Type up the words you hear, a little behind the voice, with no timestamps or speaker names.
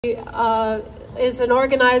Is an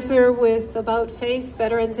organizer with About Face,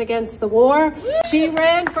 Veterans Against the War. She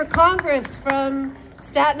ran for Congress from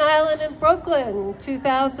Staten Island and Brooklyn,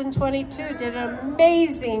 2022, did an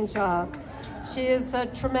amazing job. She is a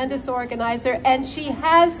tremendous organizer and she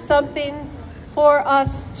has something for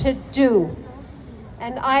us to do.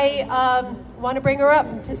 And I want to bring her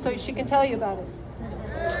up so she can tell you about it.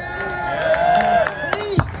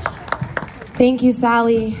 Thank you,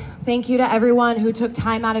 Sally. Thank you to everyone who took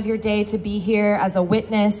time out of your day to be here as a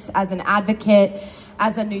witness, as an advocate,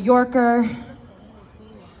 as a New Yorker.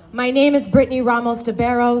 My name is Brittany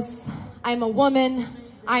DeBarros. I'm a woman,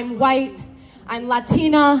 I'm white, I'm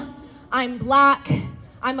Latina, I'm Black,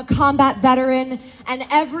 I'm a combat veteran, and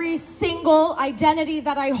every single identity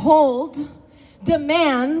that I hold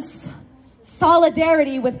demands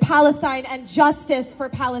solidarity with Palestine and justice for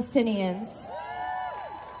Palestinians.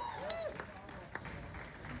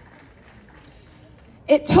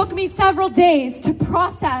 It took me several days to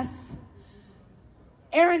process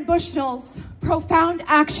Aaron Bushnell's profound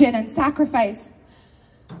action and sacrifice,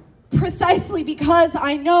 precisely because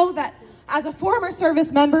I know that as a former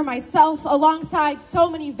service member myself, alongside so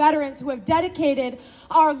many veterans who have dedicated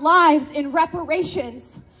our lives in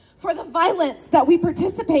reparations for the violence that we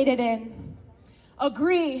participated in,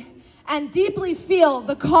 agree and deeply feel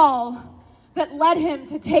the call that led him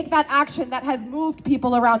to take that action that has moved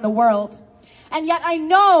people around the world. And yet I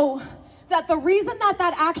know that the reason that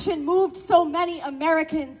that action moved so many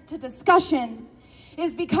Americans to discussion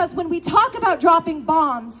is because when we talk about dropping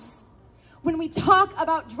bombs, when we talk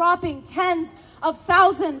about dropping tens of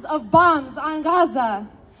thousands of bombs on Gaza,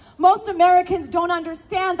 most Americans don't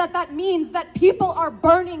understand that that means that people are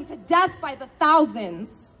burning to death by the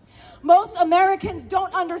thousands. Most Americans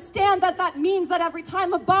don't understand that that means that every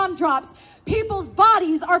time a bomb drops, people's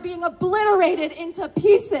bodies are being obliterated into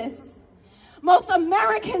pieces. Most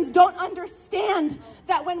Americans don't understand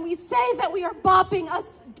that when we say that we are dropping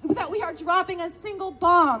a single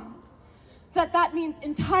bomb, that means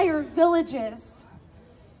entire villages,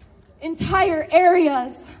 entire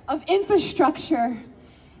areas of infrastructure,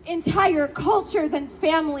 entire cultures and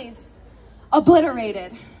families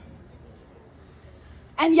obliterated.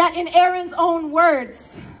 And yet, in Aaron's own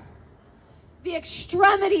words, the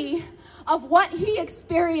extremity of what he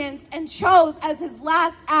experienced and chose as his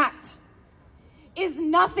last act is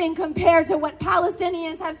nothing compared to what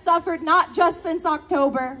Palestinians have suffered not just since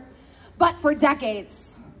October, but for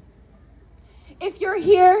decades. If you're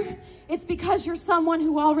here, it's because you're someone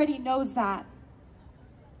who already knows that.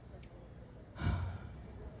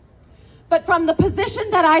 But from the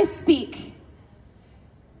position that I speak,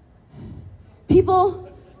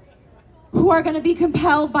 people who are going to be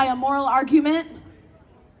compelled by a moral argument,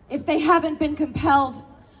 if they haven't been compelled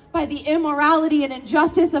by the immorality and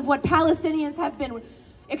injustice of what Palestinians have been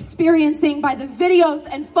experiencing, by the videos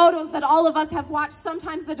and photos that all of us have watched,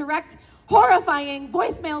 sometimes the direct, horrifying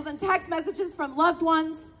voicemails and text messages from loved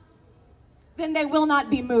ones, then they will not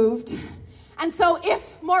be moved. And so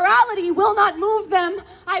if morality will not move them,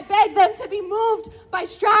 I beg them to be moved by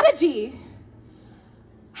strategy.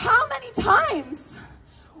 How many times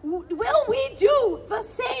will we do the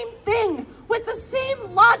same thing with the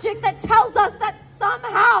same logic that tells us that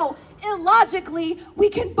somehow, illogically, we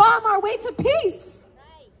can bomb our way to peace?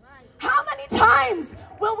 How many times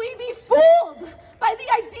will we be fooled by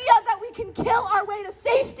the idea that we can kill our way to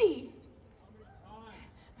safety?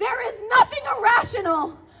 There is nothing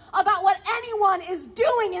irrational about what anyone is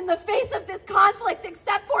doing in the face of this conflict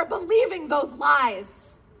except for believing those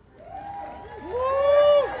lies.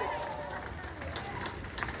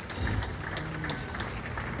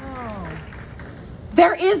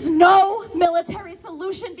 There is no military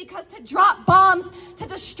solution, because to drop bombs, to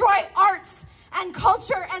destroy arts and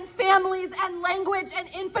culture and families and language and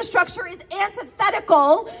infrastructure is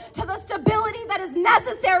antithetical to the stability that is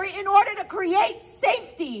necessary in order to create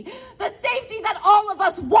safety, the safety that all of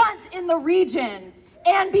us want in the region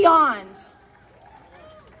and beyond.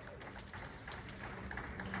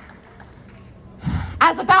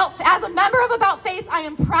 As a member of About Face, I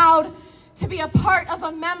am proud to be a part of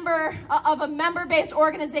a member-based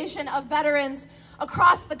organization of veterans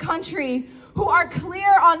across the country who are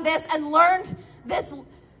clear on this and learned this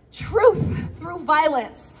truth through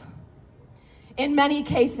violence in many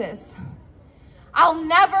cases. I'll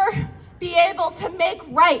never be able to make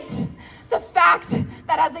right the fact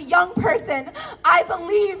that as a young person, I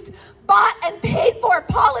believed, bought, and paid for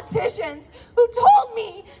politicians who told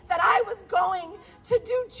me that I was going to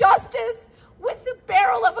do justice with the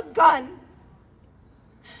barrel of a gun,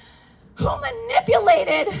 who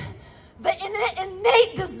manipulated the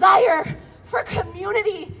innate desire for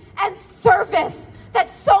community and service that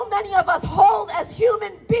so many of us hold as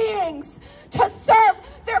human beings to serve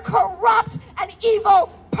their corrupt and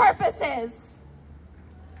evil purposes.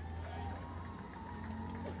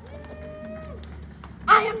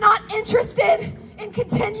 I am not interested in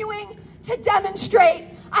continuing to demonstrate.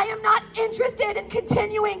 I am not interested in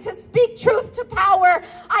continuing to speak truth to power.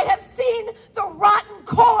 I have seen the rotten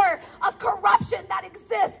core of corruption that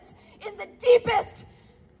exists in the deepest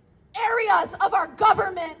areas of our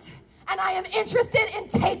government, and I am interested in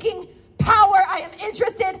taking power. I am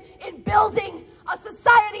interested in building a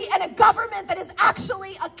society and a government that is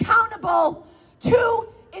actually accountable to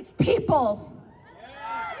its people.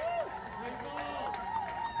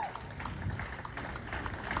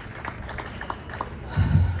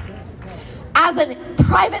 As a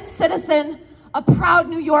private citizen, a proud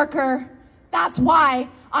New Yorker, that's why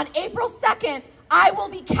on April 2nd, I will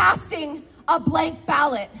be casting a blank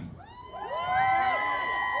ballot.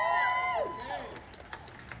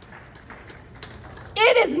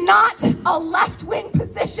 It is not a left-wing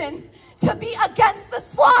position to be against the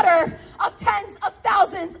slaughter of tens of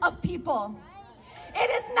thousands of people. It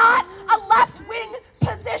is not a left-wing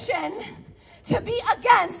position to be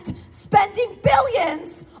against spending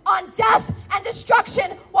billions on death and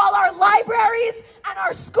destruction while our libraries and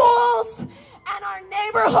our schools and our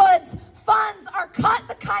neighborhoods funds are cut,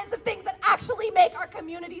 the kinds of things that actually make our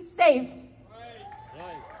communities safe.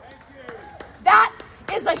 That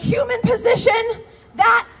is a human position.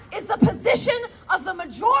 That is the position of the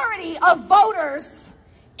majority of voters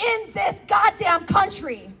in this goddamn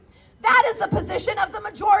country. That is the position of the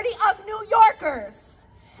majority of New Yorkers.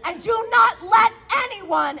 And do not let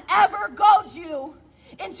anyone ever goad you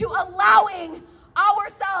into allowing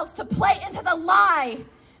ourselves to play into the lie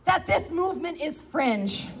that this movement is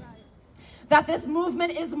fringe, that this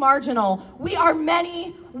movement is marginal. We are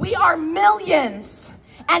many, we are millions.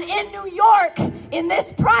 And in New York, in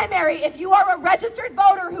this primary, if you are a registered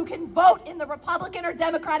voter who can vote in the Republican or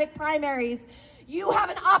Democratic primaries, you have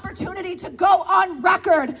an opportunity to go on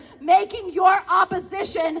record making your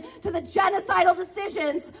opposition to the genocidal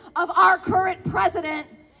decisions of our current president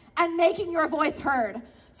and making your voice heard.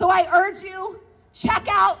 So I urge you, check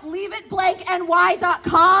out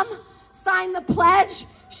leaveitblankny.com, sign the pledge,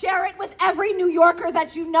 share it with every New Yorker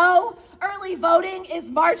that you know. Early voting is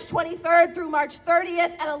March 23rd through March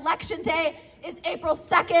 30th, and Election Day is April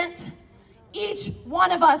 2nd. Each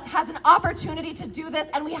one of us has an opportunity to do this,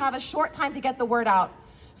 and we have a short time to get the word out.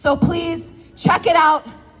 So please check it out,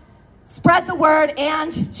 spread the word,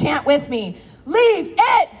 and chant with me. Leave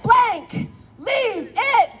it blank! Leave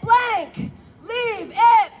it blank! Leave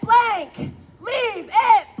it blank! Leave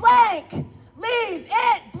it blank! Leave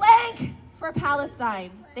it blank for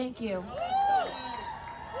Palestine. Thank you.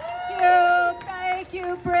 Thank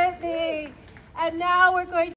you, Brittany. And now we're going